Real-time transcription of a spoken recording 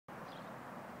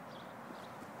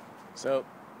So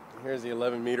here's the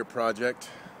 11-meter project.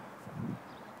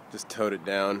 Just towed it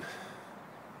down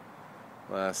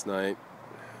last night,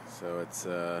 so it's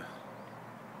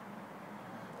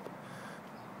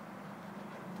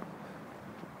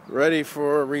ready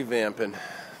for revamping.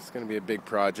 It's going to be a big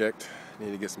project.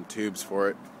 Need to get some tubes for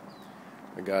it.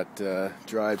 I got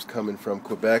drives coming from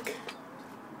Quebec,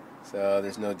 so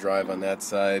there's no drive on that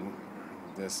side.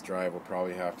 This drive will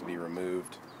probably have to be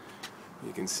removed.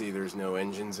 You can see there's no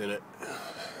engines in it.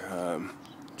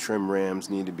 Trim rams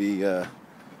need to be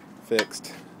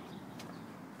fixed.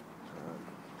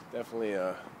 Definitely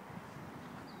a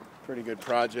pretty good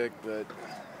project, but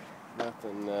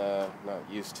nothing not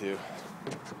used to.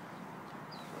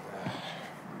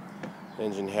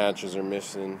 Engine hatches are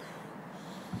missing.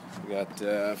 We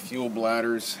got fuel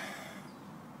bladders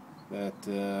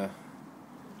that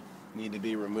need to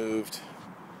be removed.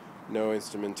 No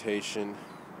instrumentation.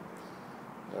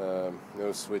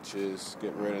 No switches.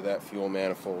 Getting rid of that fuel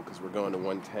manifold because we're going to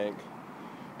one tank.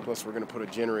 Plus we're going to put a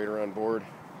generator on board.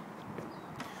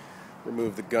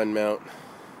 Remove the gun mount.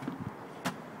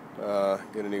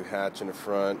 Get a new hatch in the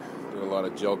front. Do a lot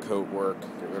of gel coat work.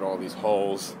 Get rid of all these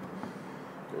holes.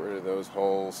 Get rid of those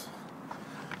holes.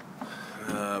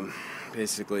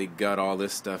 Basically gut all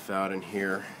this stuff out in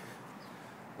here.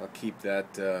 I'll keep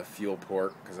that fuel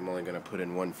port because I'm only going to put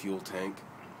in one fuel tank.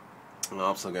 I'm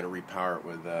also going to repower it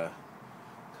with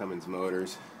Cummins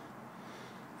motors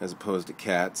as opposed to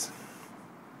cats.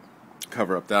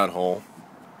 Cover up that hole.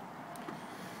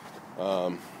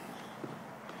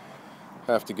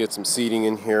 Have to get some seating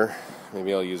in here.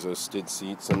 Maybe I'll use those skid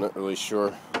seats. I'm not really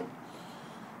sure.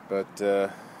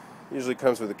 But usually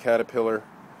comes with a Caterpillar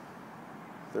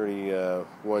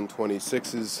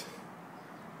 3126s.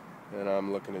 And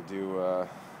I'm looking to do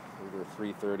either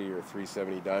 330 or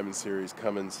 370 Diamond Series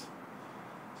Cummins.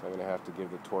 So I'm going to have to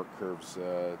give the torque curves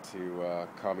to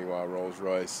Kamiwa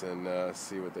Rolls-Royce and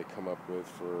see what they come up with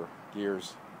for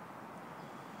gears.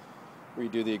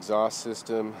 Redo the exhaust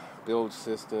system, bilge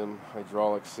system,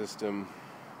 hydraulic system,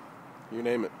 you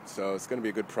name it. So it's going to be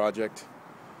a good project.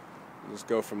 We'll just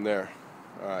go from there.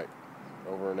 Alright,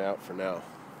 over and out for now.